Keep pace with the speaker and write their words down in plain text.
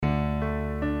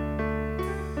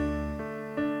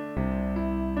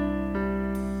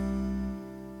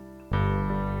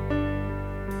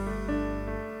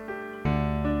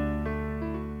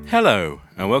Hello,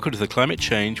 and welcome to the Climate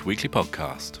Change Weekly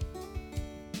Podcast.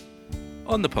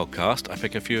 On the podcast, I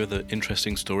pick a few of the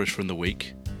interesting stories from the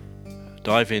week,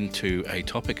 dive into a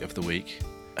topic of the week,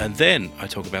 and then I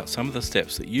talk about some of the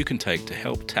steps that you can take to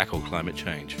help tackle climate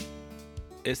change.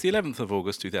 It's the 11th of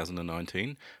August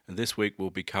 2019, and this week we'll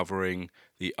be covering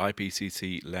the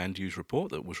IPCC Land Use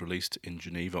Report that was released in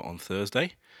Geneva on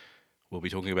Thursday. We'll be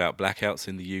talking about blackouts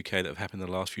in the UK that have happened in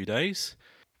the last few days.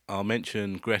 I'll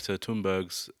mention Greta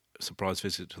Thunberg's surprise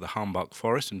visit to the Hambach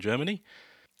forest in Germany,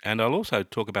 and I'll also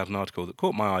talk about an article that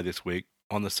caught my eye this week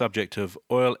on the subject of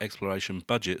oil exploration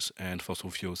budgets and fossil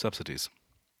fuel subsidies.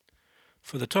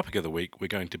 For the topic of the week, we're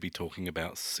going to be talking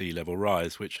about sea level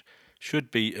rise, which should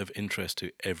be of interest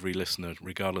to every listener,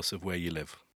 regardless of where you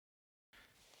live.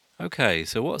 Okay,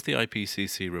 so what's the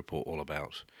IPCC report all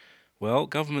about? Well,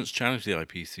 governments challenged the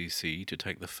IPCC to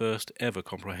take the first ever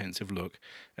comprehensive look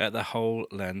at the whole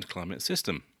land climate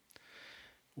system.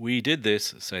 We did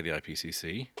this, say the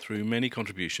IPCC, through many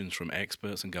contributions from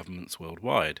experts and governments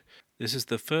worldwide. This is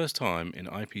the first time in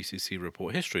IPCC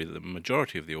report history that the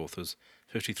majority of the authors,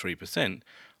 53%,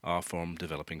 are from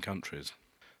developing countries.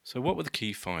 So what were the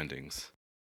key findings?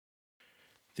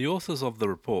 The authors of the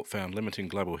report found limiting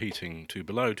global heating to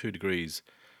below 2 degrees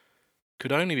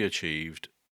could only be achieved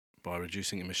by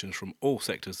reducing emissions from all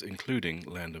sectors, including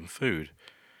land and food.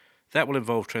 That will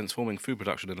involve transforming food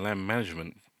production and land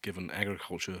management, given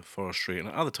agriculture, forestry and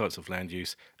other types of land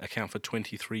use account for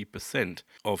 23%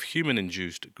 of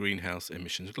human-induced greenhouse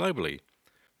emissions globally.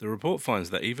 The report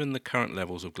finds that even the current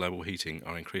levels of global heating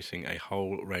are increasing a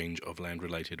whole range of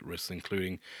land-related risks,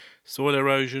 including soil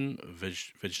erosion,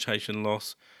 vegetation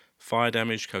loss, fire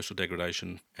damage, coastal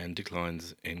degradation and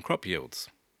declines in crop yields.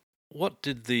 What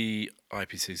did the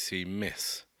IPCC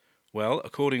miss? Well,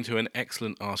 according to an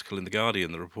excellent article in The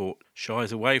Guardian, the report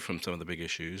shies away from some of the big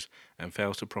issues and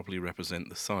fails to properly represent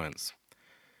the science.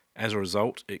 As a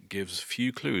result, it gives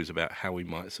few clues about how we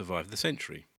might survive the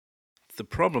century. The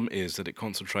problem is that it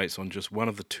concentrates on just one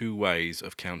of the two ways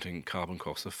of counting carbon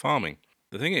costs of farming.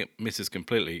 The thing it misses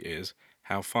completely is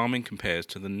how farming compares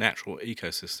to the natural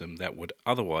ecosystem that would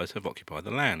otherwise have occupied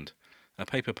the land. A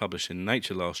paper published in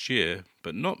Nature last year,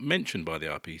 but not mentioned by the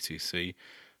IPCC,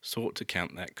 sought to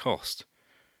count that cost.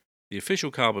 The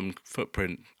official carbon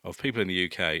footprint of people in the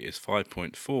UK is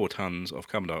 5.4 tonnes of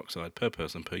carbon dioxide per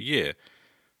person per year.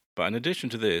 But in addition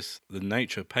to this, the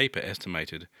Nature paper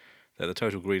estimated that the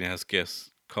total greenhouse gas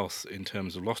costs in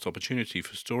terms of lost opportunity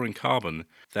for storing carbon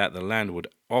that the land would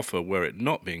offer were it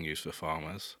not being used for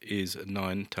farmers is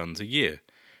 9 tonnes a year.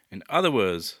 In other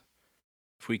words,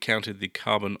 if we counted the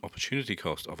carbon opportunity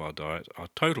cost of our diet, our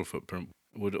total footprint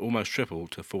would almost triple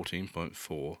to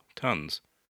 14.4 tonnes.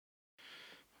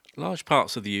 Large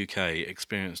parts of the UK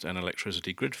experienced an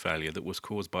electricity grid failure that was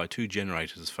caused by 2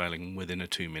 generators failing within a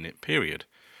 2-minute period.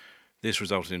 This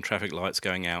resulted in traffic lights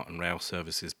going out and rail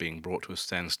services being brought to a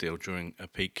standstill during a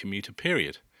peak commuter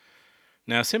period.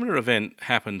 Now, a similar event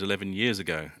happened 11 years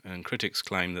ago, and critics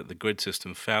claim that the grid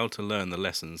system failed to learn the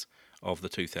lessons of the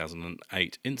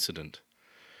 2008 incident.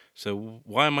 So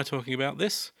why am I talking about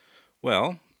this?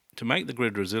 Well, to make the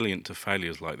grid resilient to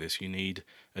failures like this, you need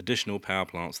additional power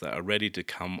plants that are ready to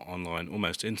come online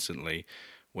almost instantly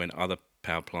when other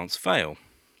power plants fail.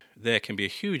 There can be a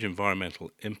huge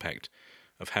environmental impact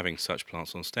of having such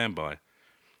plants on standby.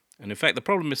 And in fact, the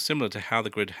problem is similar to how the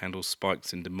grid handles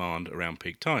spikes in demand around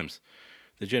peak times.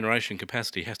 The generation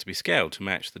capacity has to be scaled to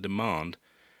match the demand,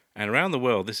 and around the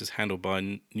world this is handled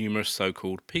by numerous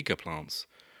so-called peaker plants.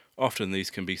 Often these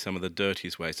can be some of the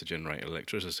dirtiest ways to generate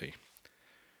electricity.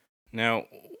 Now,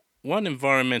 one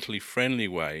environmentally friendly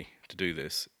way to do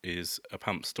this is a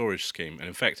pump storage scheme, and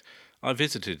in fact, I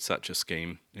visited such a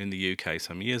scheme in the UK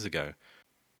some years ago.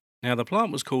 Now, the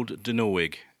plant was called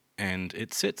Dinorwig, and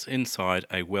it sits inside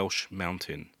a Welsh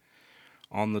mountain.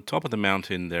 On the top of the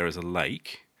mountain there is a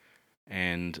lake,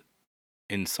 and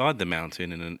inside the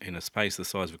mountain, in a space the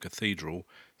size of a cathedral,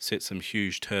 sit some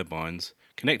huge turbines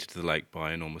connected to the lake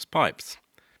by enormous pipes.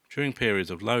 During periods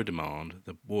of low demand,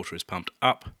 the water is pumped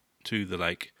up to the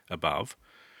lake above,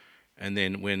 and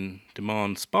then when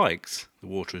demand spikes, the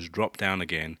water is dropped down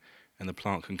again and the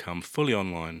plant can come fully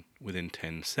online within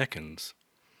 10 seconds.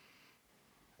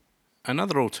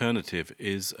 Another alternative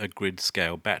is a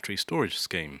grid-scale battery storage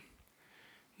scheme.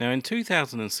 Now, in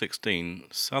 2016,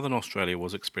 Southern Australia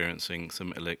was experiencing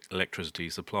some electricity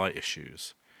supply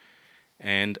issues.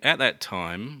 And at that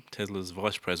time, Tesla's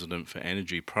Vice President for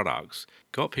Energy Products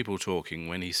got people talking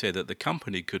when he said that the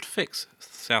company could fix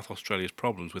South Australia's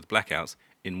problems with blackouts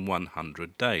in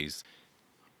 100 days.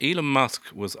 Elon Musk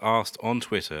was asked on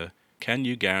Twitter, "Can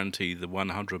you guarantee the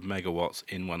 100 megawatts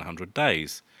in 100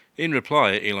 days?" In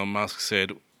reply, Elon Musk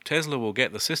said Tesla will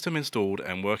get the system installed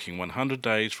and working 100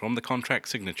 days from the contract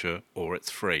signature, or it's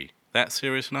free. That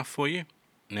serious enough for you?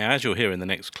 Now, as you'll hear in the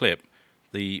next clip,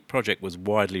 the project was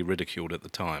widely ridiculed at the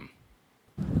time.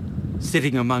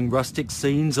 Sitting among rustic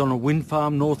scenes on a wind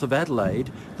farm north of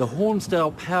Adelaide, the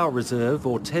Hornsdale Power Reserve,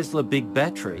 or Tesla Big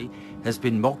Battery, has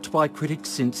been mocked by critics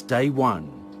since day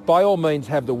one. By all means,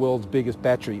 have the world's biggest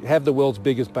battery, have the world's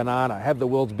biggest banana, have the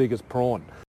world's biggest prawn.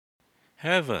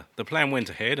 However, the plan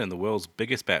went ahead and the world's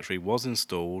biggest battery was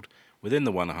installed within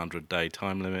the 100-day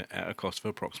time limit at a cost of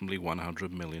approximately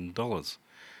 $100 million.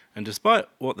 And despite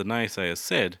what the naysayers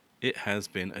said, it has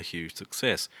been a huge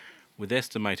success, with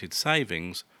estimated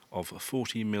savings of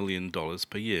 $40 million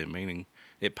per year, meaning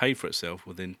it paid for itself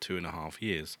within 2.5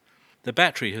 years. The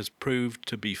battery has proved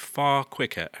to be far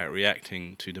quicker at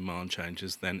reacting to demand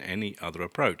changes than any other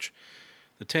approach.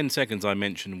 The 10 seconds I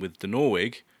mentioned with the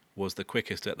Norwig was the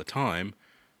quickest at the time.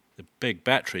 The big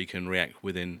battery can react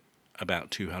within about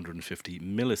 250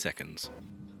 milliseconds.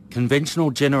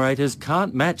 Conventional generators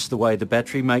can't match the way the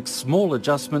battery makes small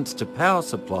adjustments to power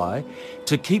supply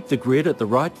to keep the grid at the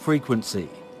right frequency.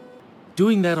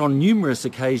 Doing that on numerous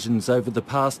occasions over the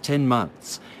past 10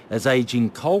 months, as ageing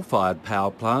coal-fired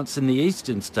power plants in the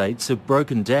eastern states have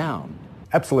broken down.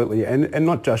 Absolutely, and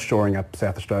not just shoring up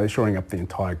South Australia, shoring up the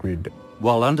entire grid.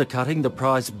 While undercutting the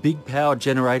price big power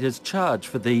generators charge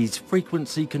for these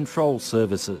frequency control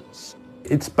services.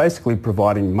 It's basically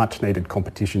providing much needed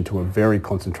competition to a very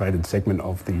concentrated segment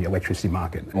of the electricity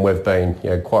market. And we've been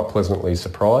quite pleasantly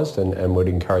surprised and would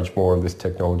encourage more of this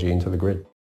technology into the grid.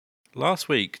 Last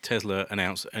week, Tesla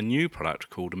announced a new product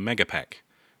called Megapack,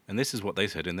 and this is what they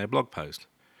said in their blog post.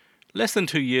 Less than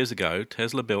 2 years ago,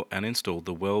 Tesla built and installed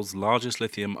the world's largest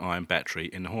lithium-ion battery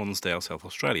in Hornsdale, South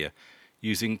Australia,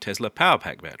 using Tesla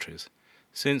PowerPack batteries.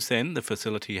 Since then, the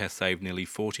facility has saved nearly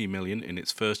 $40 million in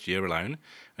its first year alone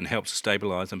and helped to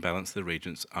stabilise and balance the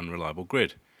region's unreliable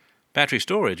grid. Battery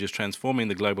storage is transforming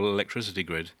the global electricity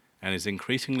grid and is an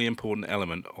increasingly important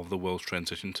element of the world's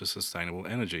transition to sustainable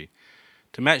energy.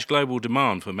 To match global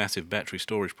demand for massive battery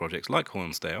storage projects like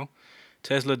Hornsdale,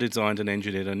 Tesla designed and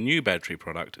engineered a new battery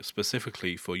product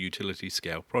specifically for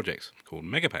utility-scale projects called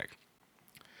Megapack.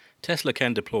 Tesla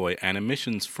can deploy an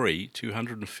emissions-free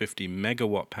 250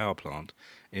 megawatt power plant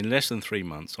in less than 3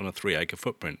 months on a 3-acre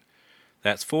footprint.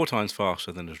 That's 4 times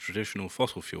faster than a traditional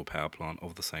fossil fuel power plant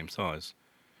of the same size.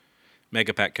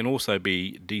 Megapack can also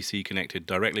be DC connected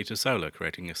directly to solar,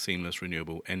 creating a seamless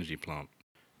renewable energy plant.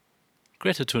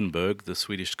 Greta Thunberg, the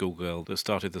Swedish schoolgirl that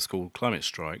started the school climate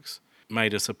strikes,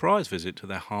 made a surprise visit to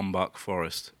the Hambach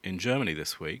forest in Germany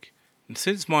this week. And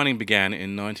since mining began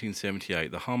in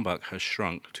 1978, the Hambach has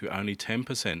shrunk to only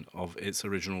 10% of its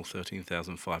original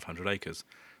 13,500 acres.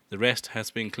 The rest has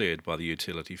been cleared by the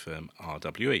utility firm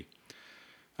RWE.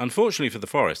 Unfortunately for the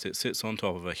forest, it sits on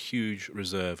top of a huge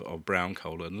reserve of brown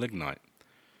coal and lignite.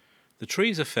 The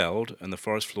trees are felled and the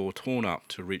forest floor torn up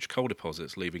to reach coal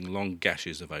deposits, leaving long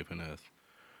gashes of open earth.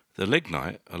 The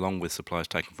lignite, along with supplies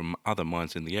taken from other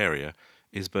mines in the area,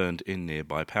 is burned in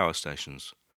nearby power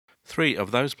stations. 3 of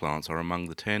those plants are among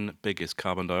the 10 biggest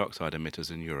carbon dioxide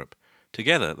emitters in Europe.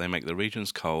 Together, they make the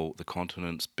region's coal the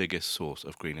continent's biggest source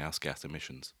of greenhouse gas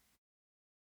emissions.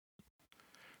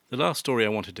 The last story I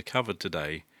wanted to cover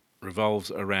today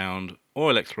revolves around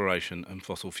oil exploration and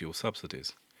fossil fuel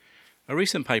subsidies. A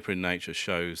recent paper in Nature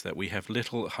shows that we have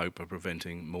little hope of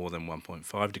preventing more than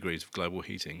 1.5 degrees of global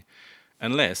heating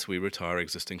unless we retire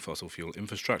existing fossil fuel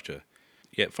infrastructure.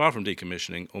 Yet far from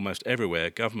decommissioning, almost everywhere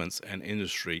governments and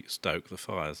industry stoke the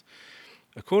fires.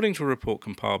 According to a report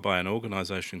compiled by an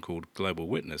organisation called Global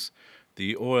Witness,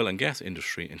 the oil and gas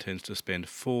industry intends to spend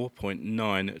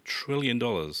 $4.9 trillion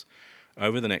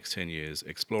over the next 10 years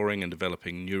exploring and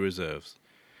developing new reserves,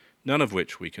 none of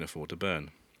which we can afford to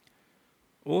burn.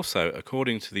 Also,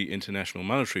 according to the International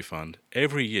Monetary Fund,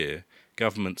 every year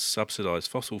governments subsidise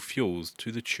fossil fuels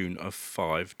to the tune of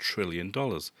 $5 trillion,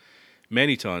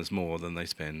 many times more than they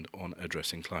spend on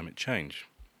addressing climate change.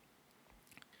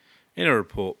 In a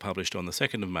report published on the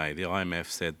 2nd of May, the IMF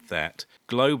said that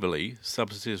globally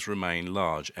subsidies remain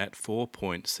large at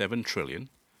 $4.7 trillion,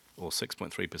 or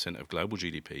 6.3% of global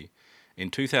GDP, in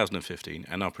 2015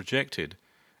 and are projected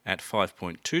at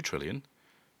 $5.2 trillion,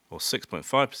 or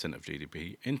 6.5% of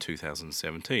GDP, in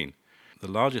 2017.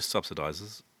 The largest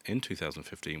subsidizers in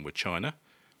 2015 were China,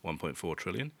 $1.4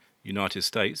 trillion, United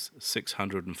States,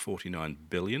 $649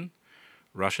 billion,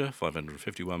 Russia,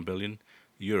 $551 billion,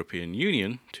 the European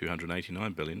Union,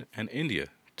 $289 billion, and India,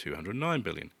 $209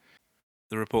 billion.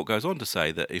 The report goes on to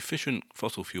say that efficient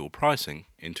fossil fuel pricing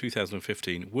in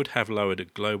 2015 would have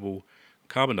lowered global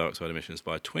carbon dioxide emissions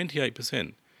by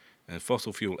 28%, and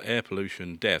fossil fuel air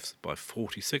pollution deaths by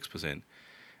 46%,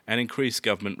 and increased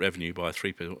government revenue by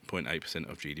 3.8%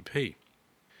 of GDP.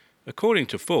 According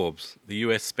to Forbes, the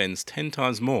US spends 10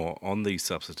 times more on these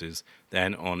subsidies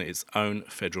than on its own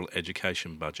federal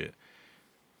education budget.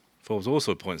 Forbes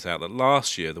also points out that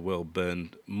last year the world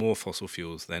burned more fossil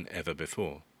fuels than ever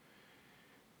before.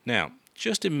 Now,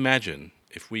 just imagine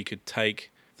if we could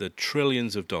take the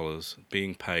trillions of dollars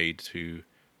being paid to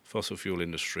fossil fuel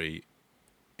industry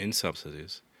in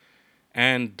subsidies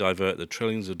and divert the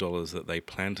trillions of dollars that they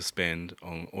plan to spend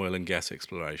on oil and gas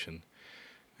exploration,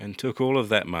 and took all of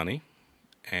that money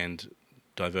and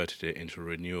diverted it into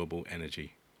renewable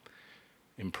energy,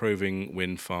 improving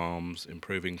wind farms,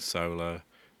 improving solar,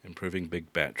 improving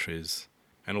big batteries,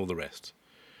 and all the rest.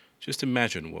 Just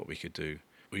imagine what we could do.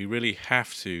 We really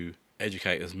have to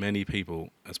educate as many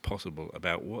people as possible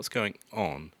about what's going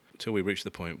on until we reach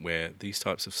the point where these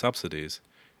types of subsidies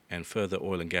and further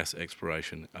oil and gas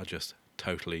exploration are just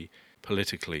totally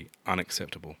politically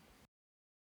unacceptable.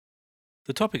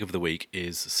 The topic of the week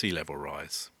is sea level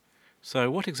rise.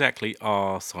 So what exactly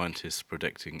are scientists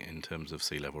predicting in terms of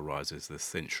sea level rises this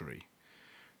century?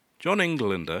 John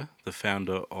Englander, the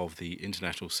founder of the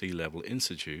International Sea Level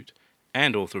Institute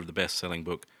and author of the best-selling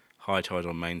book High Tide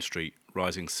on Main Street,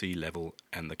 Rising Sea Level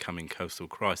and the Coming Coastal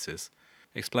Crisis,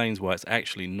 explains why it's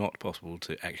actually not possible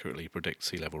to accurately predict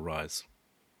sea level rise.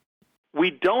 We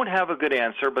don't have a good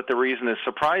answer, but the reason is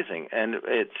surprising, and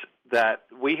it's that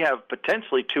we have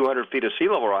potentially 200 feet of sea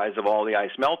level rise of all the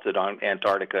ice melted on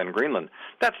Antarctica and Greenland.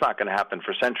 That's not going to happen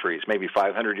for centuries, maybe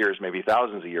 500 years, maybe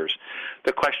thousands of years.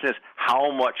 The question is,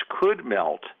 how much could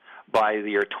melt by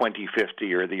the year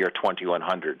 2050 or the year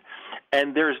 2100?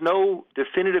 And there's no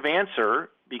definitive answer,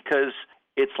 because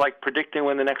it's like predicting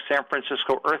when the next San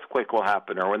Francisco earthquake will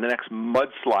happen, or when the next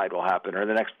mudslide will happen, or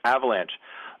the next avalanche.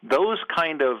 Those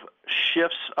kind of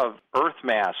shifts of earth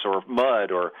mass or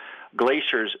mud or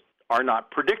glaciers are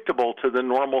not predictable to the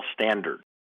normal standard.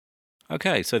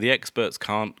 Okay, so the experts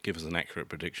can't give us an accurate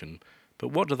prediction, but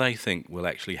what do they think will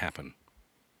actually happen?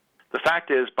 The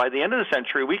fact is, by the end of the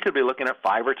century, we could be looking at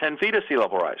 5 or 10 feet of sea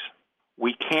level rise.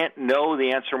 We can't know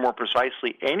the answer more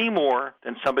precisely any more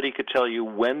than somebody could tell you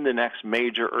when the next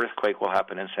major earthquake will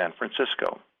happen in San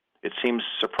Francisco. It seems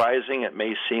surprising. It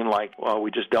may seem like, well, we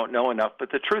just don't know enough.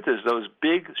 But the truth is, those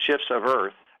big shifts of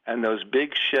Earth and those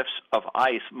big shifts of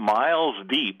ice miles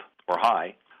deep or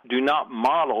high do not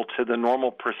model to the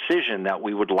normal precision that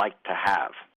we would like to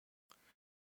have.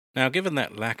 Now, given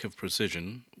that lack of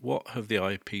precision, what have the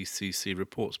IPCC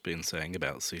reports been saying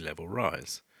about sea level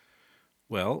rise?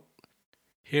 Well,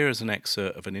 here is an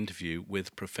excerpt of an interview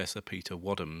with Professor Peter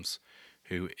Wadhams,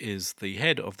 who is the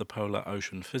head of the Polar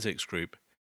Ocean Physics Group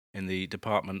in the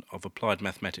Department of Applied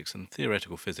Mathematics and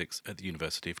Theoretical Physics at the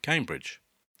University of Cambridge.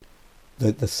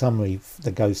 The summary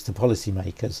that goes to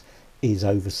policymakers is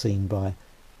overseen by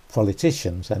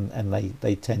politicians, and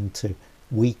they tend to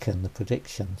weaken the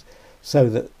predictions. So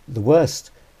that the worst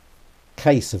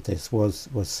case of this was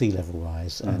sea level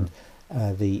rise, and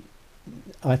the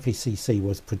IPCC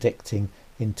was predicting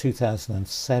in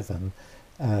 2007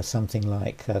 something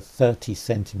like 30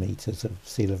 centimetres of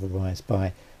sea level rise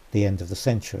by the end of the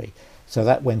century. So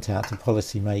that went out to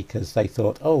policymakers. They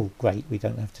thought, oh great, we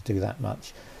don't have to do that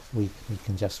much. We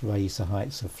can just raise the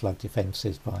heights of flood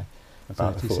defences by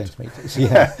about 30 centimetres.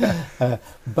 Yeah.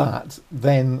 But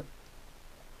then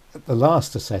at the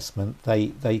last assessment,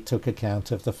 they took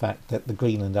account of the fact that the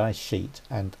Greenland ice sheet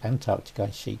and Antarctic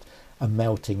ice sheet are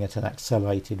melting at an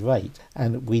accelerated rate.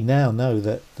 And we now know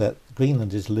that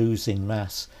Greenland is losing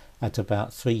mass at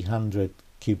about 300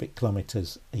 cubic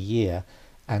kilometres a year,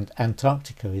 and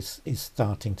Antarctica is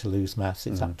starting to lose mass.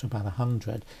 It's up to about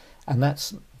 100. And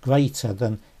that's greater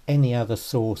than any other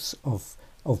source of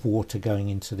water going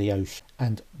into the ocean.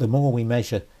 And the more we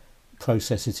measure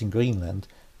processes in Greenland,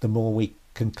 the more we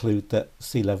conclude that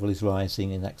sea level is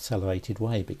rising in an accelerated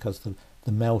way, because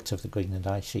the melt of the Greenland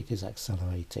ice sheet is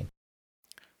accelerating.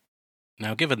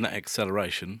 Now, given that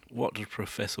acceleration, what does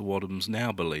Professor Wadhams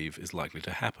now believe is likely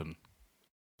to happen?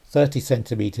 30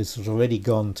 centimetres has already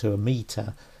gone to a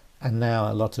metre, and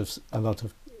now a lot of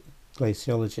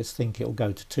glaciologists think it will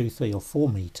go to 2, 3 or 4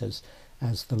 metres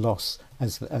as the loss,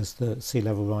 as the sea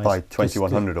level rise by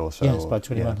 2100 or so. Yes, by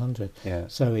 2100. Yeah.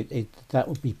 So that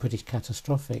would be pretty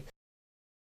catastrophic.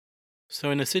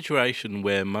 So in a situation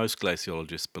where most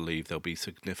glaciologists believe there'll be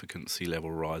significant sea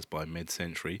level rise by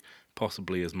mid-century,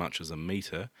 possibly as much as a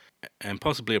metre, and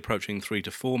possibly approaching 3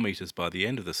 to 4 metres by the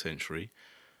end of the century,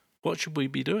 what should we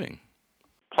be doing?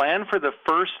 Plan for the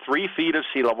first 3 feet of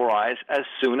sea level rise as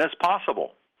soon as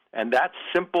possible. And that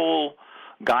simple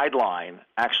guideline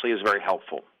actually is very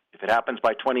helpful. If If it happens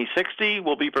by 2060,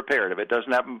 we'll be prepared. If it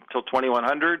doesn't happen until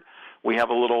 2100, we have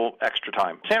a little extra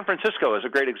time. San Francisco is a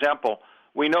great example.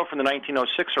 We know from the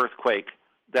 1906 earthquake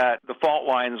that the fault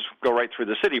lines go right through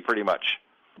the city pretty much.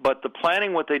 But the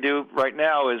planning, what they do right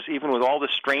now is, even with all the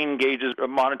strain gauges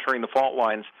monitoring the fault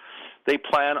lines, they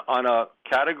plan on a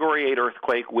Category 8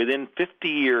 earthquake within 50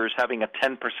 years having a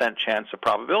 10% chance of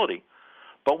probability.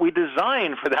 But we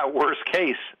design for that worst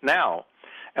case now,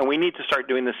 and we need to start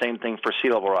doing the same thing for sea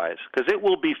level rise, because it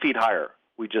will be feet higher.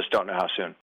 We just don't know how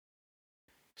soon.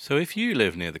 So if you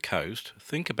live near the coast,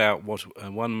 think about what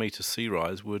a 1 metre sea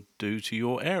rise would do to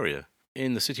your area.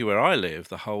 In the city where I live,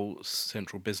 the whole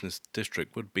central business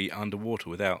district would be underwater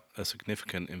without a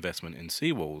significant investment in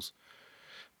seawalls.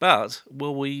 But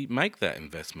will we make that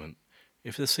investment?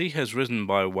 If the sea has risen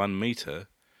by 1 metre,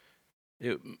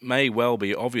 it may well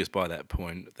be obvious by that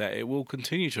point that it will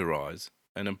continue to rise,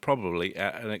 and probably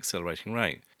at an accelerating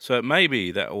rate. So it may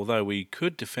be that although we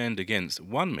could defend against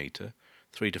 1 metre,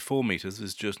 3 to 4 metres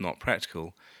is just not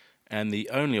practical, and the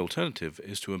only alternative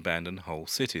is to abandon whole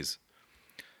cities.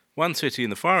 One city in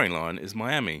the firing line is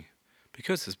Miami.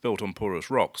 Because it's built on porous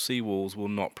rock, seawalls will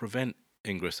not prevent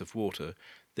ingress of water.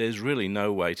 There's really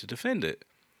no way to defend it.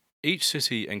 Each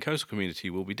city and coastal community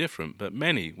will be different, but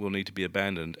many will need to be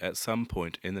abandoned at some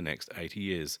point in the next 80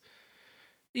 years.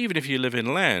 Even if you live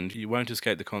inland, you won't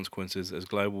escape the consequences, as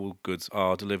global goods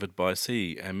are delivered by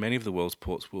sea, and many of the world's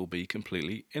ports will be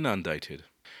completely inundated.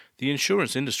 The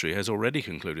insurance industry has already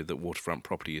concluded that waterfront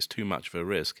property is too much of a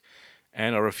risk,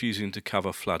 and are refusing to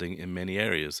cover flooding in many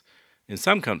areas. In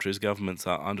some countries, governments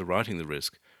are underwriting the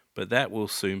risk, but that will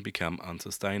soon become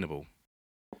unsustainable.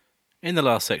 In the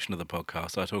last section of the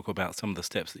podcast, I talk about some of the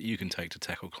steps that you can take to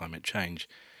tackle climate change.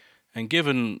 And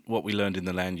given what we learned in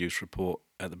the land use report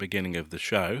at the beginning of the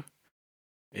show,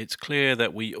 it's clear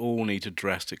that we all need to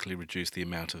drastically reduce the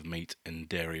amount of meat and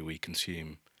dairy we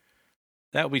consume.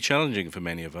 That will be challenging for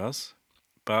many of us,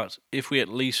 but if we at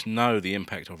least know the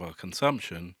impact of our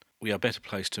consumption, we are better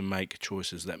placed to make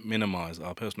choices that minimise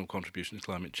our personal contribution to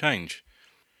climate change.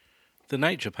 The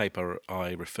Nature paper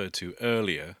I referred to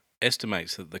earlier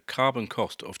estimates that the carbon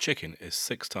cost of chicken is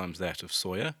 6 times that of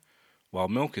soya, while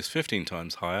milk is 15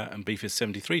 times higher and beef is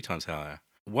 73 times higher.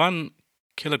 1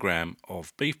 kilogram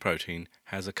of beef protein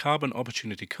has a carbon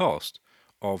opportunity cost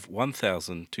of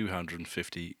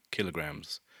 1,250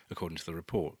 kilograms, according to the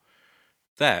report.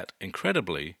 That,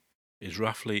 incredibly, is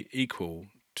roughly equal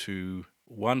to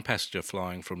 1 passenger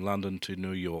flying from London to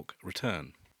New York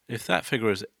return. If that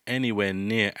figure is anywhere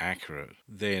near accurate,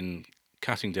 then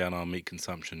cutting down our meat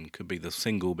consumption could be the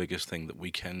single biggest thing that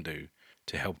we can do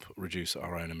to help reduce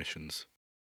our own emissions.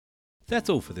 That's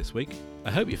all for this week.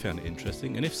 I hope you found it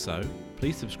interesting, and if so,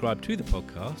 please subscribe to the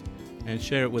podcast and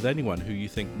share it with anyone who you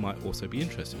think might also be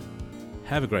interested.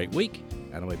 Have a great week,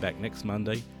 and I'll be back next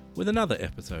Monday with another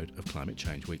episode of Climate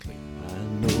Change Weekly. I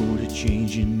know the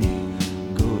change in me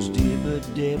goes deeper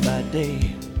day by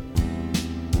day.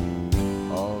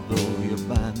 Although you're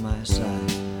by my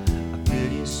side, I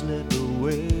feel you slip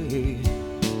away.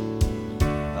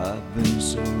 I've been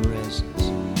so restless,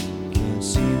 can't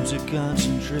seem to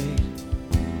concentrate.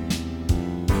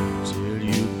 Till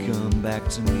you come back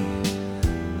to me,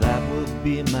 that will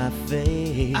be my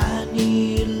fate. I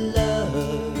need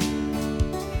love.